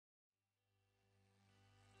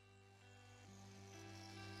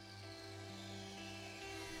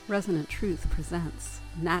Resonant Truth presents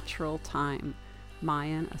Natural Time,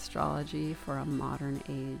 Mayan Astrology for a Modern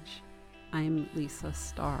Age. I'm Lisa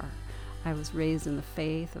Starr. I was raised in the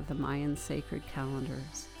faith of the Mayan sacred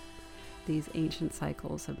calendars. These ancient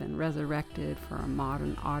cycles have been resurrected for a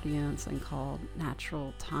modern audience and called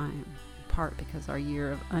natural time, in part because our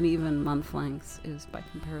year of uneven month lengths is, by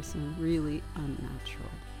comparison, really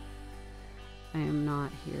unnatural. I am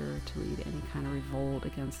not here to lead any kind of revolt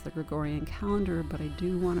against the Gregorian calendar, but I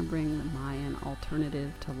do want to bring the Mayan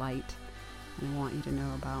alternative to light. And I want you to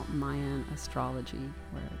know about Mayan astrology,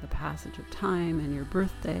 where the passage of time and your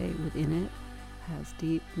birthday within it has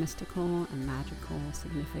deep mystical and magical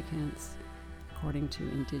significance according to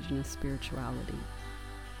indigenous spirituality.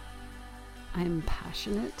 I am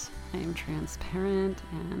passionate, I am transparent,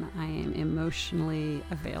 and I am emotionally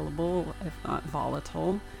available, if not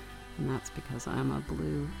volatile. And that's because I'm a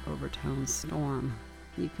blue overtone storm.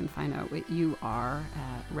 You can find out what you are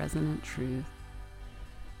at Resonant Truth.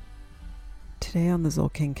 Today on the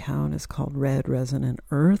Tzolk'in Count is called Red Resonant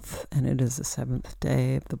Earth, and it is the 7th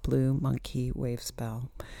day of the Blue Monkey Wave Spell.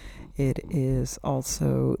 It is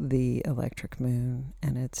also the electric moon,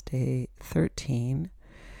 and it's day 13.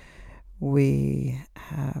 We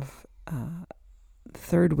have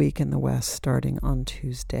third week in the West starting on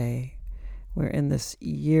Tuesday. We're in this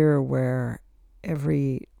year where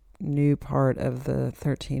every new part of the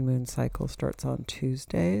 13 moon cycle starts on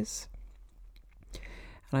Tuesdays.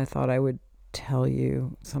 And I thought I would tell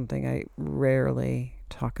you something I rarely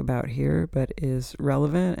talk about here, but is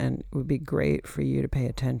relevant and would be great for you to pay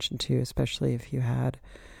attention to, especially if you had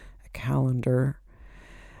a calendar.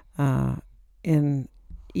 In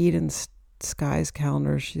Eden Sky's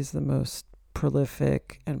calendar, she's the most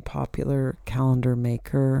prolific and popular calendar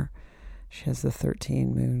maker. She has the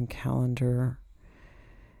 13 moon calendar.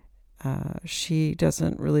 She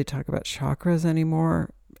doesn't really talk about chakras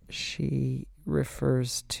anymore. She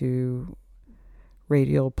refers to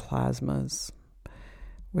radial plasmas,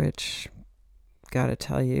 which, gotta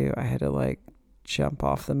tell you, I had to jump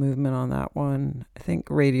off the movement on that one. I think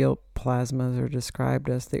radial plasmas are described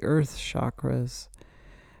as the earth chakras,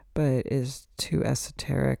 but is too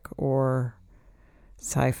esoteric or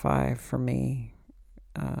sci-fi for me.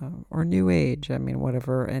 Or new age,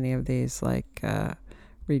 whatever any of these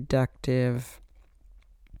reductive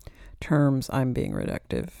terms, I'm being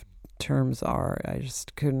reductive, terms are, I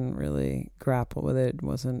just couldn't really grapple with it. It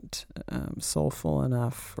wasn't soulful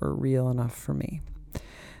enough or real enough for me.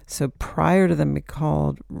 So prior to them being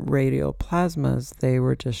called radial plasmas, they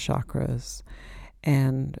were just chakras,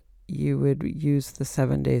 and you would use the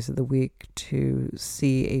 7 days of the week to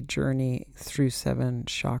see a journey through 7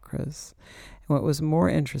 chakras. And what was more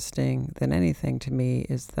interesting than anything to me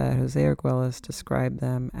is that Jose Arguelles described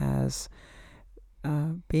them as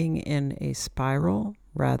being in a spiral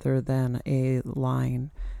rather than a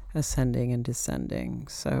line ascending and descending.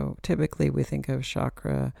 So typically we think of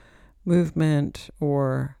chakra movement,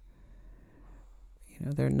 or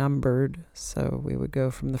they're numbered, so we would go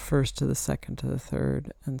from the first to the second to the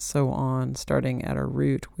third, and so on, starting at our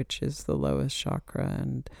root, which is the lowest chakra,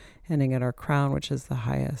 and ending at our crown, which is the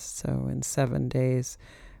highest. So in 7 days,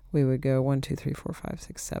 we would go 1, 2, 3, 4, 5,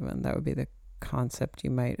 6, 7. That would be the concept you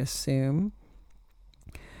might assume.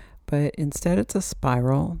 But instead, it's a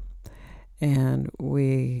spiral, and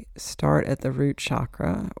we start at the root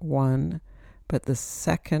chakra, 1, but the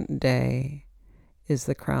second day is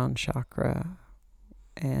the crown chakra,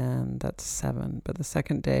 and that's 7. But the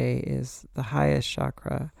second day is the highest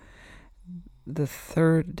chakra. The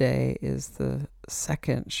third day is the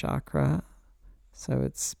second chakra. So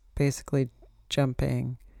it's basically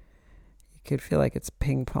jumping. You could feel like it's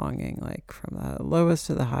ping-ponging, from the lowest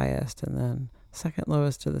to the highest, and then second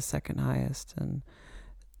lowest to the second highest, and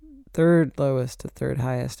third lowest to third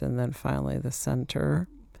highest, and then finally the center.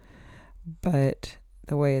 But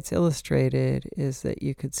the way it's illustrated is that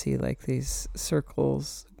you could see these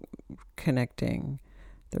circles connecting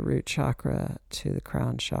the root chakra to the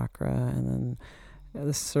crown chakra, and then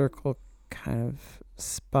the circle kind of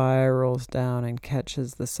spirals down and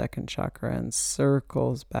catches the second chakra and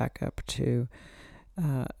circles back up to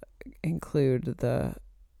include the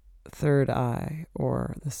third eye,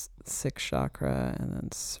 or the sixth chakra, and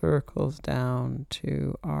then circles down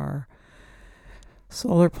to our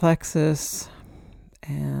solar plexus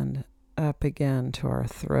and up again to our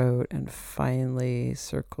throat, and finally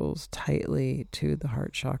circles tightly to the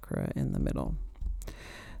heart chakra in the middle.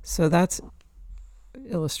 So that's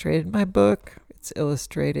illustrated in my book. It's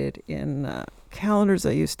illustrated in calendars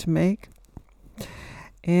I used to make,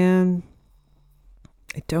 and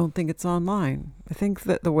I don't think it's online. I think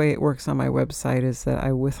that the way it works on my website is that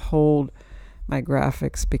I withhold my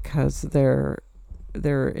graphics because they're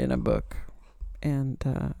in a book, and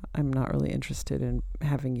I'm not really interested in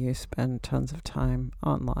having you spend tons of time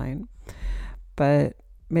online. But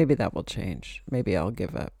maybe that will change. Maybe I'll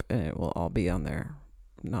give up and it will all be on there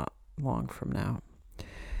not long from now.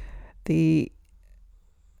 The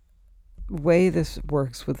way this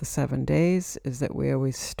works with the 7 days is that we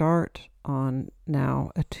always start on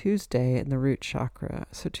now a Tuesday in the root chakra.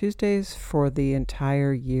 So Tuesdays for the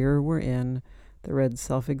entire year we're in, the red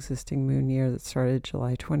self-existing moon year that started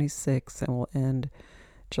July 26th and will end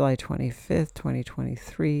July 25th,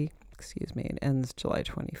 2023. It ends July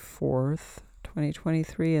 24th,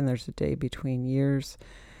 2023, and there's a day between years,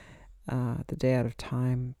 the day out of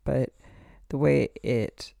time. But the way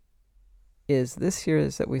it is this year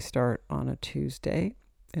is that we start on a Tuesday,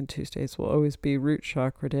 and Tuesdays will always be root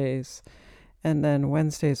chakra days, and then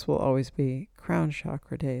Wednesdays will always be crown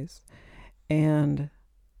chakra days, and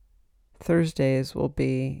Thursdays will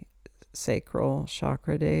be sacral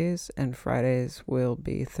chakra days, and Fridays will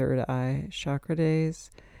be third eye chakra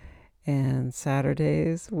days, and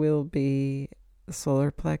Saturdays will be the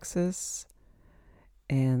solar plexus,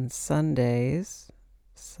 and Sundays,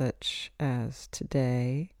 such as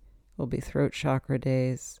today, will be throat chakra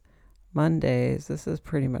days. Mondays, this is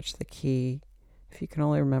pretty much the key. If you can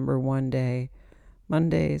only remember one day,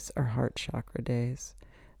 Mondays are heart chakra days.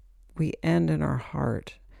 We end in our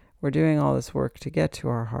heart. We're doing all this work to get to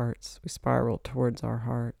our hearts. We spiral towards our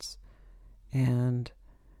hearts. And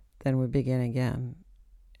then we begin again.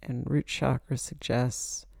 And root chakra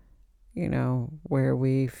suggests, where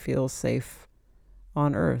we feel safe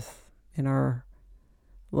on earth, in our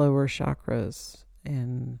lower chakras,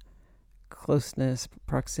 in closeness,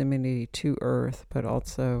 proximity to earth, but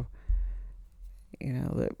also,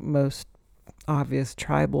 the most obvious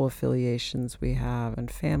tribal affiliations we have, and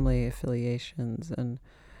family affiliations, and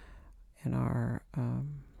in our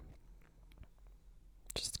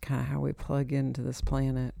just kind of how we plug into this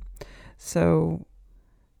planet. So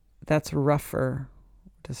that's rougher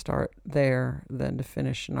to start there than to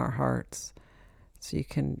finish in our hearts. So you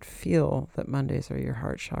can feel that Mondays are your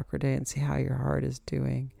heart chakra day and see how your heart is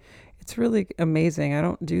doing. It's really amazing. I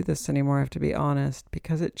don't do this anymore, I have to be honest,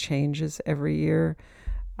 because it changes every year.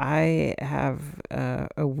 I have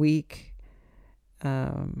a week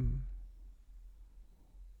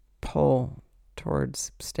pull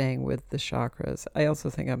towards staying with the chakras. I also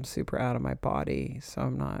think I'm super out of my body, so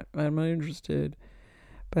I'm not interested.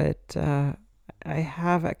 But I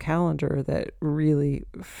have a calendar that really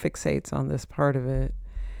fixates on this part of it,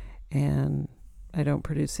 and I don't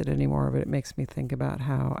produce it anymore, but it makes me think about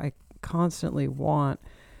how I constantly want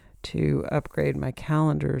to upgrade my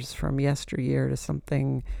calendars from yesteryear to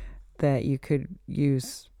something that you could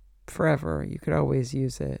use forever. You could always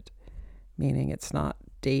use it, meaning it's not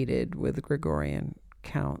dated with Gregorian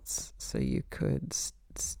counts, so you could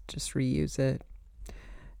just reuse it,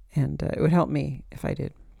 and it would help me if I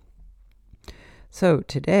did. So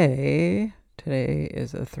today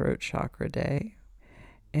is a throat chakra day,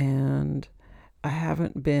 and I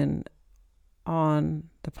haven't been on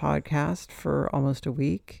the podcast for almost a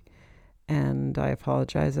week, and I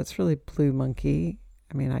apologize. That's really Blue Monkey.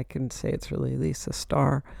 I mean, I can say it's really Lisa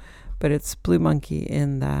Starr, but it's Blue Monkey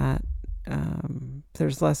in that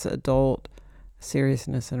there's less adult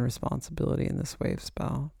seriousness and responsibility in this wave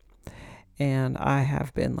spell. And I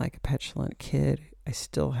have been like a petulant kid. I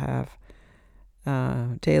still have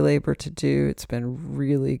day labor to do. It's been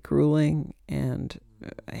really grueling, and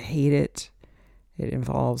I hate it. It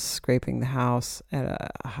involves scraping the house at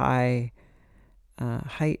a high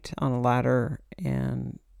height on a ladder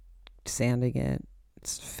and sanding it.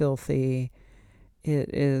 It's filthy.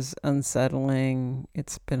 It is unsettling.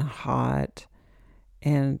 It's been hot,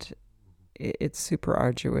 and it's super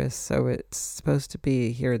arduous. So it's supposed to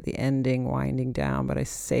be here at the ending, winding down, but I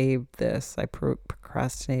saved this. I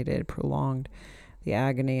procrastinated, prolonged the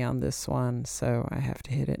agony on this one, so I have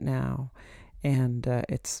to hit it now. And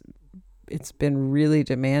it's been really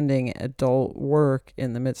demanding adult work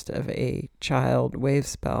in the midst of a child wave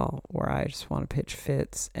spell where I just want to pitch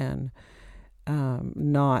fits and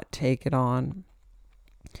not take it on.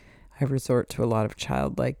 I resort to a lot of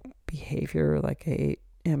childlike behavior, like I ate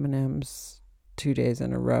M&Ms 2 days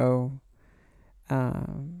in a row.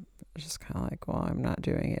 Just kind of like, well, I'm not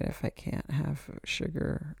doing it if I can't have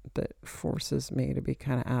sugar that forces me to be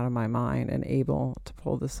kind of out of my mind and able to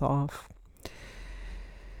pull this off.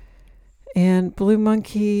 And Blue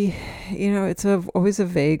Monkey, it's always a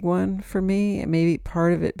vague one for me. Maybe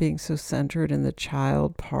part of it being so centered in the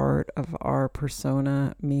child part of our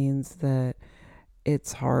persona means that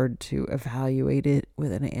it's hard to evaluate it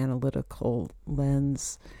with an analytical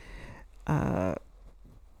lens. I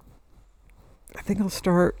think I'll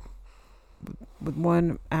start with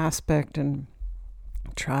one aspect and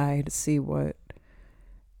try to see what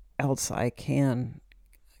else I can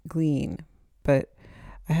glean. But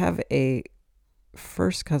I have a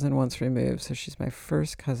first cousin once removed, so she's my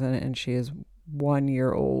first cousin, and she is 1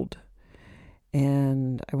 year old.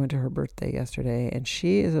 And I went to her birthday yesterday, and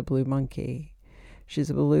she is a blue monkey. She's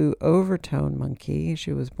a blue overtone monkey.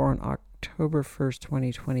 She was born October 1st,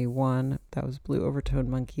 2021. That was Blue Overtone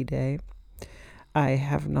Monkey Day. I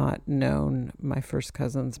have not known my first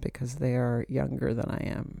cousins because they are younger than I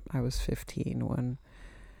am. I was 15 when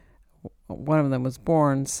one of them was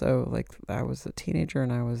born, so like I was a teenager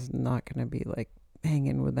and I was not going to be like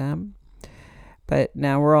hanging with them. But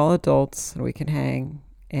now we're all adults and we can hang.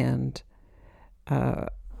 And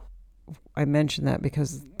I mentioned that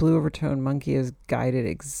because Blue Overtone Monkey is guided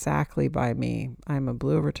exactly by me. I'm a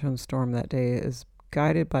Blue Overtone Storm. That day is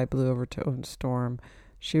guided by Blue Overtone Storm.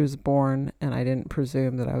 She was born, and I didn't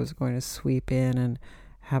presume that I was going to sweep in and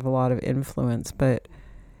have a lot of influence, but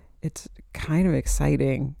it's kind of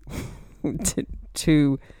exciting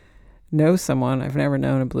to know someone. I've never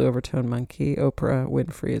known a Blue Overtone Monkey. Oprah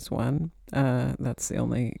Winfrey is one. That's the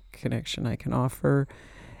only connection I can offer.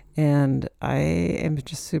 And I am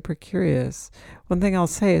just super curious. One thing I'll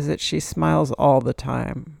say is that she smiles all the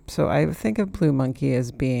time. So I think of Blue Monkey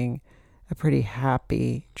as being a pretty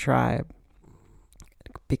happy tribe,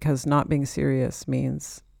 because not being serious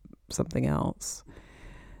means something else.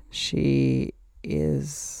 She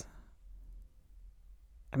is,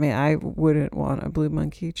 I mean, I wouldn't want a blue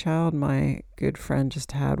monkey child. My good friend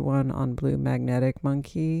just had one on Blue Magnetic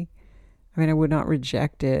Monkey. I mean, I would not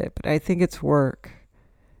reject it, but I think it's work.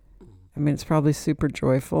 I mean, it's probably super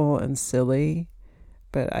joyful and silly,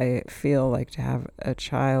 but I feel like to have a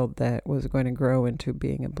child that was going to grow into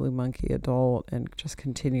being a blue monkey adult and just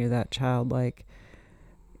continue that childlike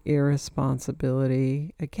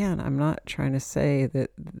irresponsibility. Again, I'm not trying to say that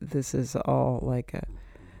this is all like a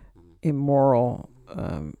immoral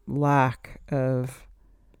lack of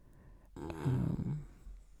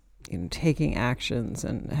taking actions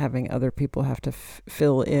and having other people have to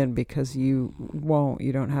fill in because you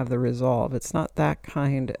don't have the resolve. It's not that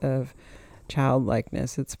kind of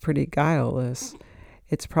childlikeness. It's pretty guileless.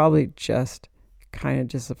 It's probably just kind of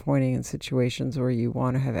disappointing in situations where you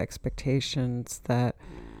want to have expectations that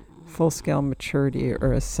full-scale maturity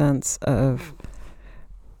or a sense of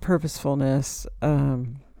purposefulness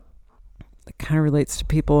that kind of relates to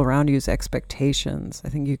people around you's expectations. I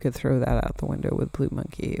think you could throw that out the window with Blue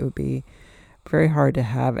Monkey. It would be very hard to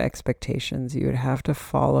have expectations. You would have to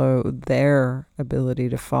follow their ability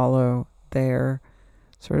to follow their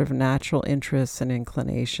sort of natural interests and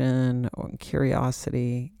inclination or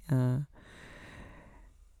curiosity,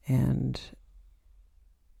 and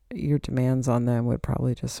your demands on them would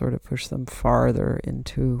probably just sort of push them farther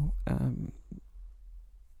into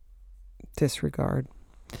disregard.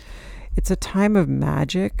 It's a time of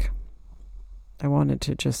magic. I wanted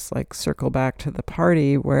to just like circle back to the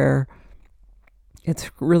party where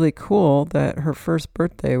it's really cool that her first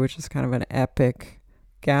birthday, which is kind of an epic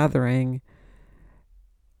gathering,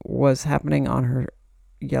 was happening on her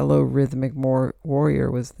yellow rhythmic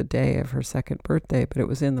warrior was the day of her second birthday, but it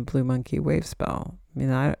was in the Blue Monkey wave spell. I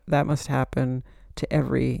mean, that must happen to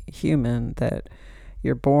every human, that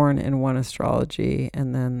you're born in one astrology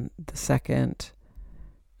and then the second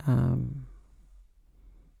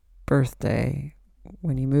birthday,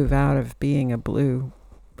 when you move out of being a blue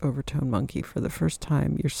overtone monkey for the first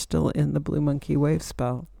time, you're still in the Blue Monkey wave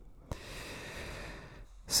spell.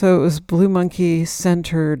 So it was Blue Monkey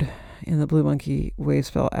centered in the Blue Monkey wave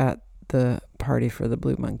spell at the party for the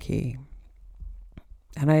Blue Monkey.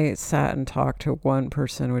 And I sat and talked to one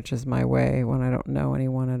person, which is my way when I don't know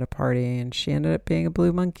anyone at a party, and she ended up being a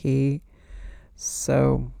blue monkey.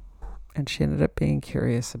 And she ended up being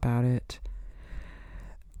curious about it.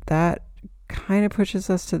 That kind of pushes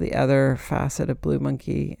us to the other facet of Blue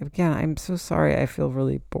Monkey. Again, I'm so sorry I feel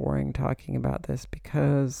really boring talking about this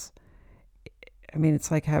because, I mean,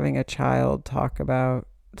 it's like having a child talk about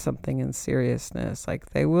something in seriousness. Like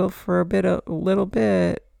they will for a little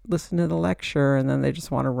bit, listen to the lecture, and then they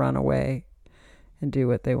just want to run away and do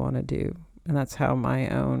what they want to do. And that's how my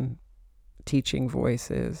own teaching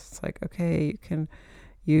voice is. It's like, okay, you can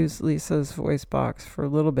use Lisa's voice box for a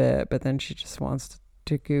little bit, but then she just wants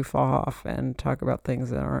to goof off and talk about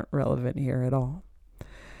things that aren't relevant here at all.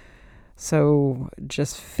 So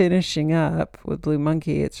just finishing up with Blue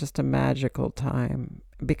Monkey, it's just a magical time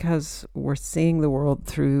because we're seeing the world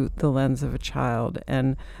through the lens of a child.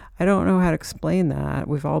 And I don't know how to explain that.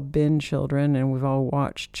 We've all been children and we've all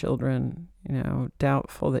watched children,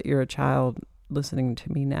 doubtful that you're a child listening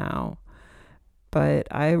to me now. But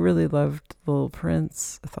I really loved The Little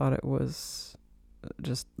Prince. I thought it was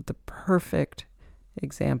just the perfect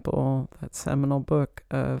example, that seminal book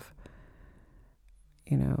of,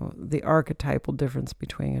 the archetypal difference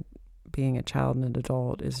between being a child and an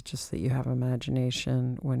adult is just that you have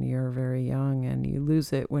imagination when you're very young and you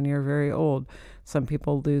lose it when you're very old. Some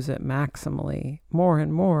people lose it maximally. More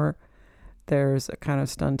and more, there's a kind of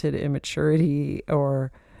stunted immaturity,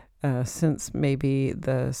 or since maybe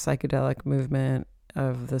the psychedelic movement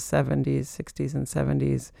of the 70s, 60s, and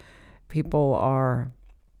 70s, people are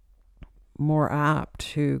more apt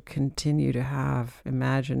to continue to have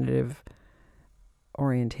imaginative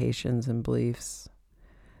orientations and beliefs.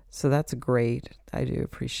 So that's great. I do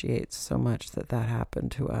appreciate so much that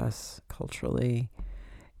happened to us culturally.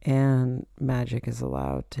 And magic is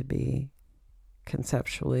allowed to be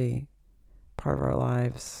conceptually part of our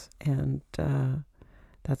lives. And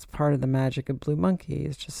that's part of the magic of Blue Monkey,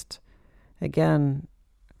 is just, again,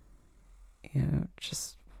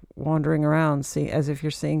 just wandering around, as if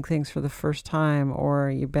you're seeing things for the first time, or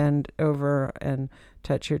you bend over and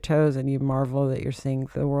touch your toes and you marvel that you're seeing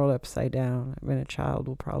the world upside down. I mean, a child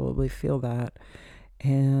will probably feel that.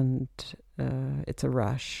 And it's a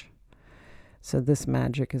rush. So this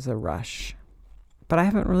magic is a rush. But I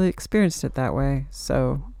haven't really experienced it that way.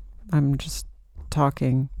 So I'm just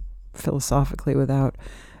talking philosophically without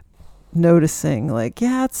noticing, like,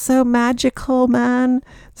 yeah, it's so magical, man.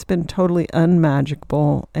 It's been totally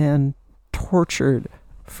unmagical and tortured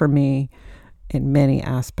for me in many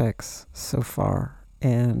aspects so far.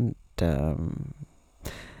 And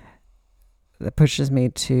that pushes me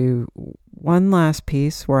to one last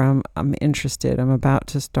piece where I'm interested. I'm about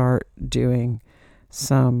to start doing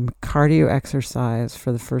some cardio exercise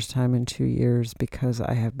for the first time in 2 years, because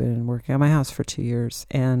I have been working on my house for 2 years,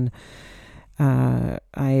 and I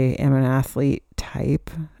am an athlete type,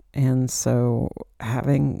 and so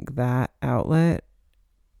having that outlet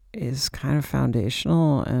is kind of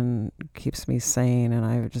foundational and keeps me sane. And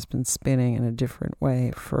I've just been spinning in a different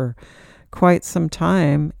way for quite some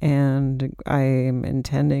time, and I am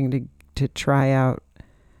intending to try out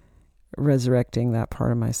resurrecting that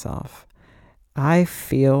part of myself. I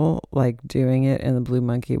feel like doing it in the Blue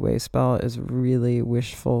Monkey wave spell is really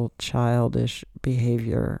wishful, childish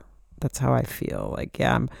behavior. That's how I feel. Like,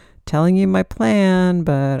 yeah, I'm telling you my plan,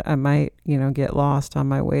 but I might, get lost on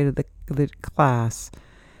my way to the class.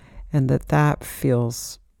 And that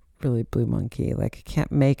feels really Blue Monkey. Like, I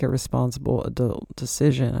can't make a responsible adult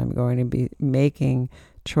decision. I'm going to be making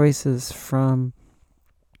choices from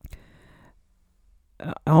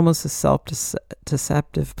almost a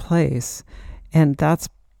self-deceptive place. And that's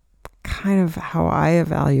kind of how I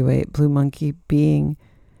evaluate Blue Monkey being.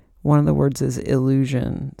 One of the words is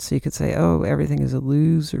illusion. So you could say, oh, everything is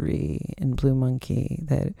illusory in Blue Monkey.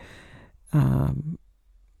 That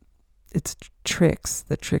it's tricks,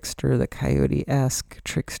 the trickster, the coyote-esque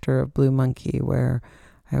trickster of Blue Monkey, where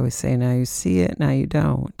I always say, now you see it, now you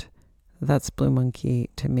don't. That's Blue Monkey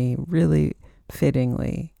to me, really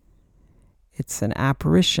fittingly. It's an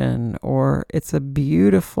apparition, or it's a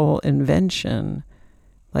beautiful invention,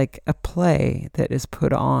 like a play that is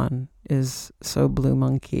put on is so Blue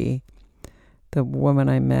Monkey. The woman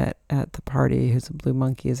I met at the party who's a Blue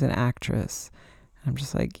Monkey is an actress. I'm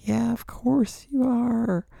just like, yeah, of course you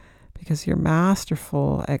are, because you're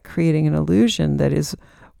masterful at creating an illusion that is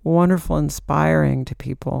wonderful, inspiring to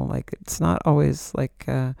people. Like, it's not always like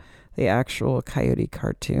the actual coyote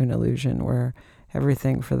cartoon illusion where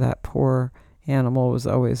everything for that poor animal was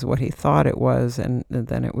always what he thought it was, and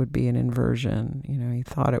then it would be an inversion. He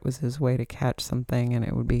thought it was his way to catch something, and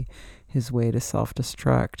it would be his way to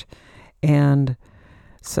self-destruct. And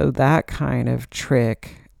so that kind of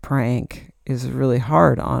prank is really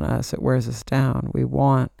hard on us. It wears us down. We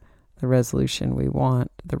want the resolution, we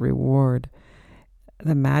want the reward,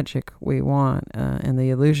 the magic we want, and the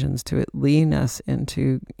illusions to lean us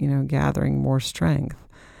into, gathering more strength.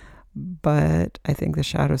 But I think the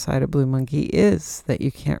shadow side of Blue Monkey is that you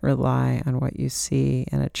can't rely on what you see,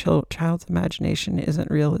 and a child's imagination isn't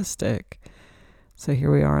realistic. So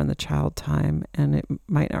here we are in the child time, and it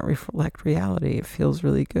might not reflect reality. It feels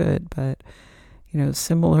really good, but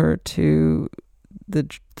similar to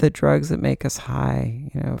the drugs that make us high.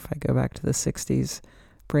 If I go back to the 60s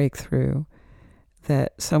breakthrough,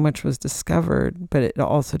 that so much was discovered, but it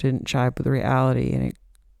also didn't jibe with reality, and it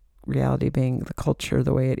reality being the culture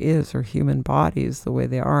the way it is, or human bodies the way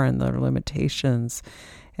they are and their limitations.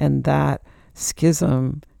 And that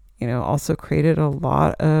schism, also created a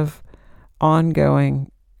lot of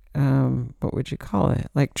ongoing, what would you call it?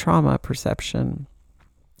 Like trauma perception,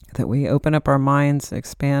 that we open up our minds,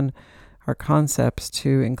 expand our concepts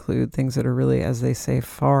to include things that are really, as they say,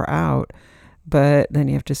 far out. But then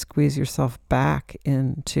you have to squeeze yourself back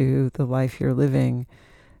into the life you're living,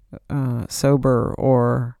 sober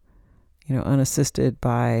or, unassisted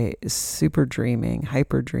by super dreaming,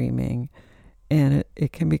 hyper dreaming. And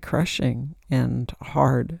it can be crushing and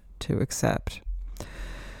hard to accept.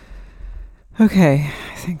 Okay,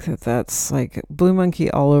 I think that's like blue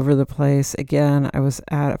monkey all over the place. Again, I was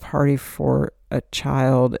at a party for a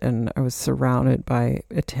child and I was surrounded by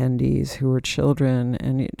attendees who were children,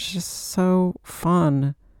 and it's just so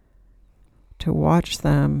fun to watch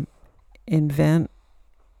them invent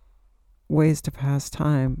ways to pass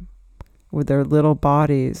time with their little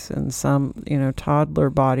bodies. And some, toddler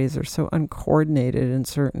bodies are so uncoordinated in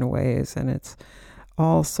certain ways, and it's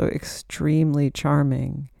all so extremely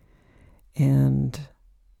charming. And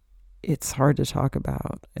it's hard to talk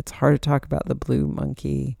about. It's hard to talk about the blue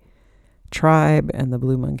monkey tribe and the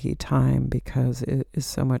blue monkey time, because it is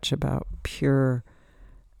so much about pure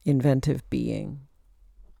inventive being.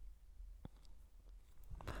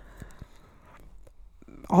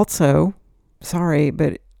 Also, sorry,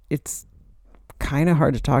 but it's kind of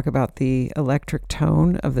hard to talk about the electric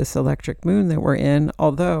tone of this electric moon that we're in,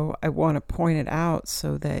 although I want to point it out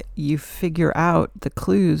so that you figure out the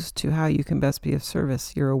clues to how you can best be of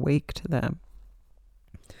service. You're awake to them.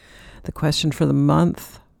 The question for the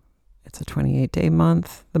month, it's a 28-day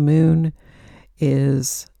month. The moon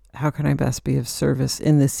is, how can I best be of service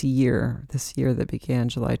in this year that began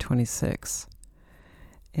July 26th?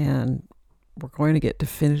 And we're going to get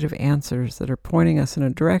definitive answers that are pointing us in a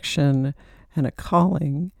direction and a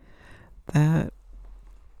calling that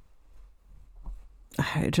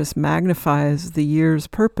it just magnifies the year's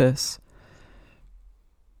purpose.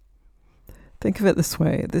 Think of it this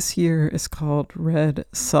way. This year is called Red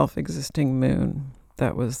Self-Existing Moon.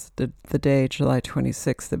 That was the day, July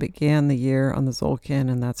 26th, that began the year on the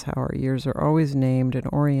Tzolk'in, and that's how our years are always named and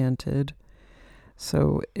oriented.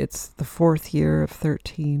 So it's the fourth year of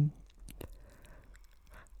 13.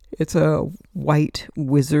 It's a white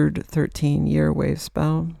wizard 13-year wave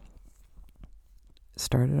spell.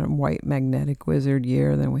 Started on white magnetic wizard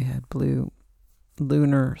year. Then we had blue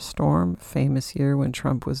lunar storm, famous year when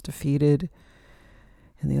Trump was defeated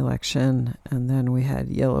in the election. And then we had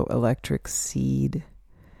yellow electric seed.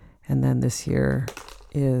 And then this year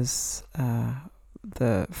is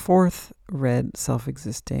the fourth red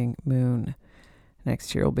self-existing moon.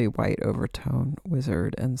 Next year will be white overtone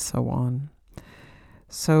wizard, and so on.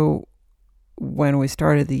 So when we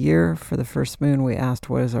started the year for the first moon, we asked,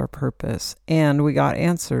 what is our purpose? And we got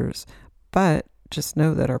answers. But just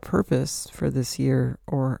know that our purpose for this year,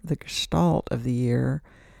 or the gestalt of the year,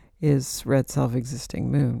 is red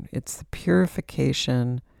self-existing moon. It's the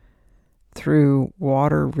purification through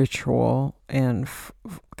water ritual and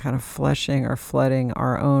kind of fleshing or flooding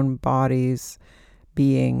our own bodies,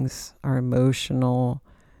 beings, our emotional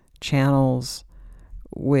channels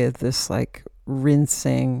with this like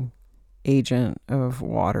rinsing agent of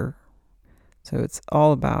water. So it's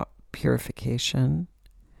all about purification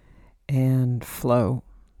and flow.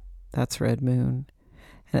 That's red moon.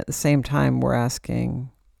 And at the same time, we're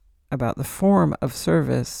asking about the form of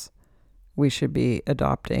service we should be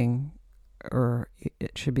adopting, or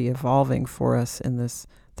it should be evolving for us in this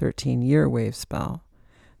 13-year wave spell.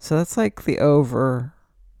 So that's like the overlying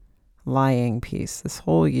piece. This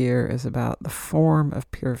whole year is about the form of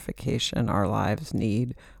purification our lives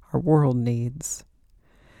need, our world needs.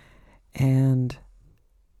 And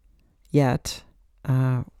yet,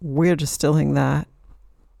 we're distilling that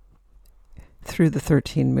through the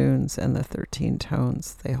 13 moons and the 13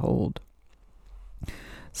 tones they hold.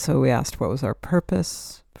 So we asked, what was our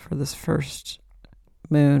purpose for this first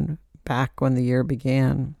moon back when the year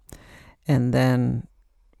began? And then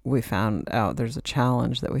we found out there's a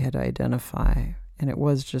challenge that we had to identify, and it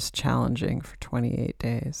was just challenging for 28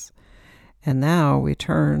 days. And now we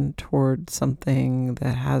turn toward something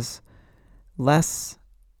that has less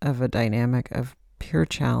of a dynamic of pure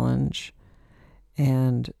challenge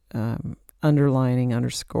and underlining,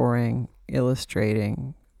 underscoring,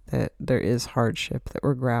 illustrating that there is hardship that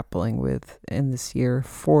we're grappling with in this year.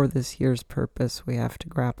 For this year's purpose, we have to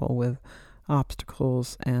grapple with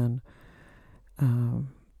obstacles and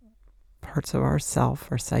parts of ourself,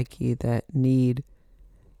 our psyche, that need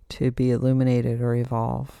to be illuminated or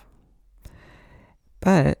evolve.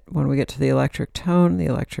 But when we get to the electric tone, the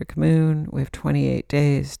electric moon, we have 28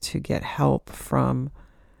 days to get help from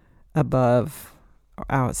above or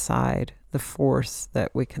outside the force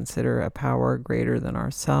that we consider a power greater than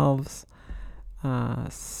ourselves.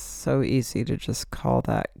 So easy to just call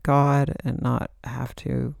that God and not have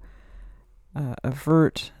to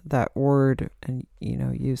avert that word and,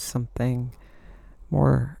 use something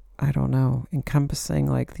more, encompassing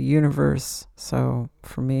like the universe. So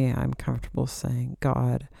for me, I'm comfortable saying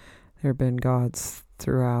God. There have been gods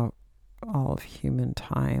throughout all of human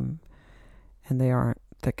time, and they aren't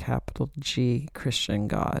the capital G Christian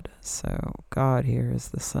God. So God here is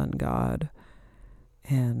the sun God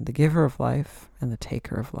and the giver of life and the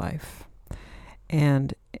taker of life.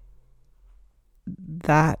 And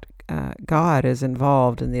that God is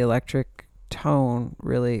involved in the electric tone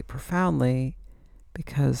really profoundly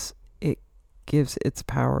because it gives its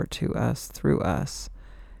power to us through us.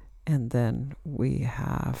 And then we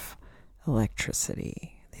have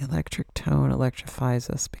electricity. The electric tone electrifies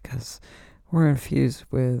us because we're infused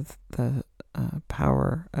with the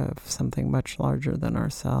power of something much larger than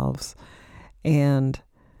ourselves. And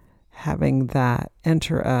having that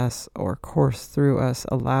enter us or course through us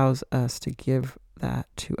allows us to give that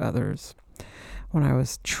to others. When I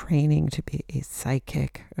was training to be a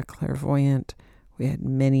psychic, a clairvoyant, we had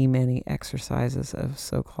many, many exercises of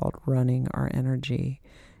so-called running our energy.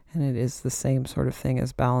 And it is the same sort of thing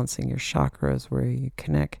as balancing your chakras, where you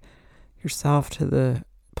connect yourself to the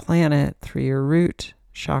planet through your root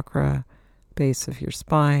chakra, base of your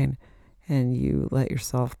spine, and you let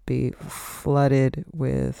yourself be flooded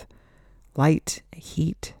with light,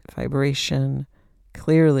 heat, vibration,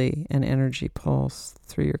 clearly an energy pulse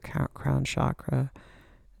through your crown chakra.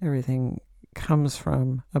 Everything comes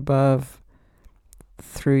from above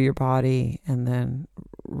through your body and then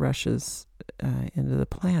rushes into the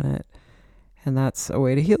planet. And that's a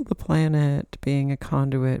way to heal the planet, being a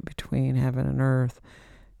conduit between heaven and earth.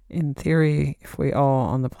 In theory, if we all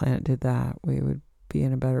on the planet did that, we would be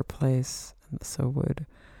in a better place, and so would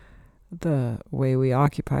the way we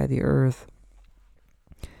occupy the earth.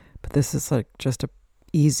 But this is like just a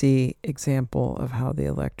easy example of how the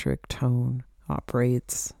electric tone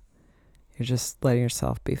operates. You're just letting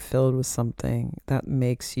yourself be filled with something that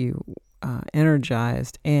makes you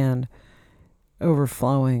energized and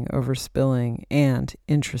overflowing, overspilling, and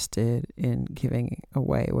interested in giving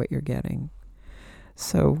away what you're getting.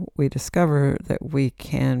 So we discover that we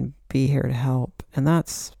can be here to help. And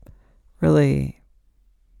that's really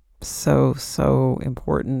so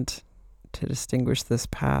important to distinguish this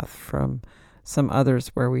path from some others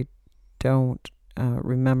where we don't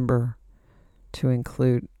remember to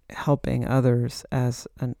include helping others as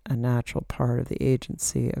a natural part of the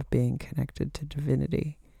agency of being connected to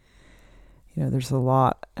divinity. There's a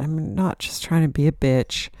lot, I'm not just trying to be a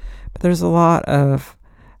bitch, but there's a lot of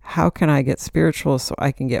how can I get spiritual so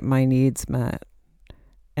I can get my needs met?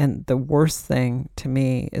 And the worst thing to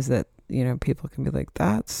me is that, people can be like,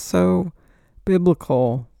 that's so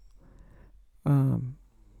biblical. The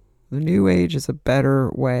New Age is a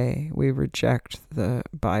better way. We reject the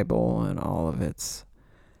Bible and all of its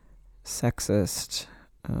sexist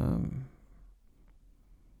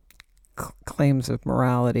claims of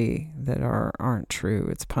morality that aren't true.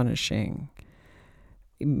 It's punishing.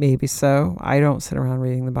 Maybe so. I don't sit around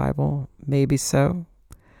reading the Bible. Maybe so.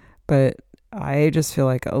 But I just feel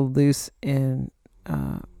like a loose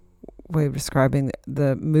way of describing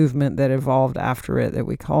the movement that evolved after it that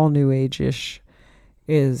we call New Age-ish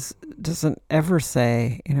doesn't ever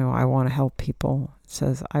say, I want to help people. It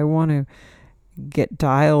says, I want to get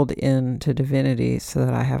dialed into divinity so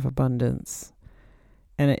that I have abundance.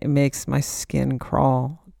 And it makes my skin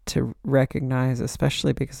crawl to recognize,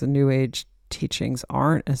 especially because the New Age teachings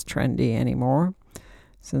aren't as trendy anymore.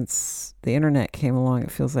 Since the internet came along,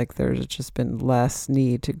 it feels like there's just been less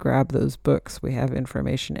need to grab those books. We have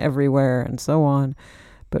information everywhere and so on.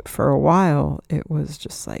 But for a while, it was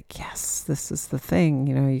just like, yes, this is the thing.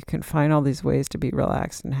 You can find all these ways to be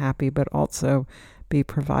relaxed and happy, but also be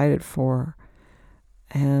provided for.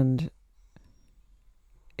 And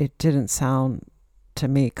it didn't sound to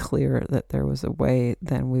me clear that there was a way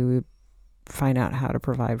then we would find out how to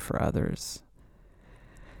provide for others.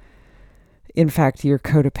 In fact, you're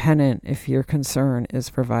codependent if your concern is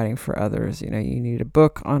providing for others. You need a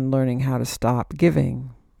book on learning how to stop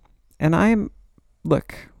giving. And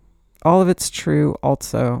look, all of it's true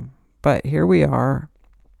also, but here we are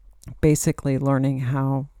basically learning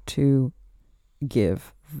how to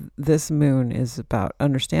give. This moon is about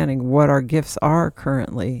understanding what our gifts are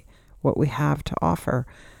currently, what we have to offer.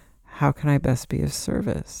 How can I best be of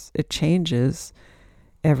service? It changes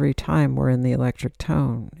every time we're in the electric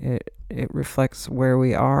tone. It reflects where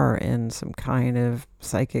we are in some kind of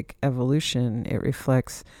psychic evolution. It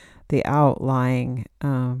reflects the outlying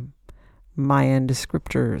Mayan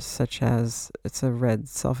descriptors, such as it's a red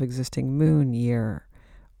self-existing moon year,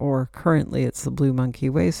 or currently it's the blue monkey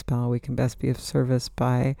wave spell. We can best be of service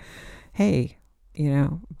by, hey,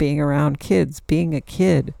 being around kids, being a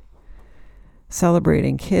kid,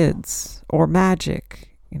 celebrating kids or magic.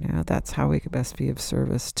 That's how we could best be of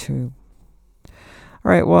service too. All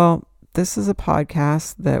right, well, this is a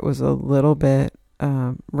podcast that was a little bit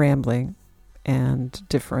rambling and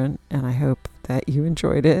different, and I hope that you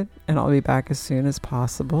enjoyed it, and I'll be back as soon as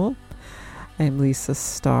possible. I'm Lisa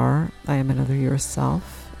Starr. I am another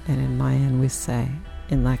yourself, and in Mayan we say,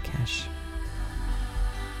 in Lakesh.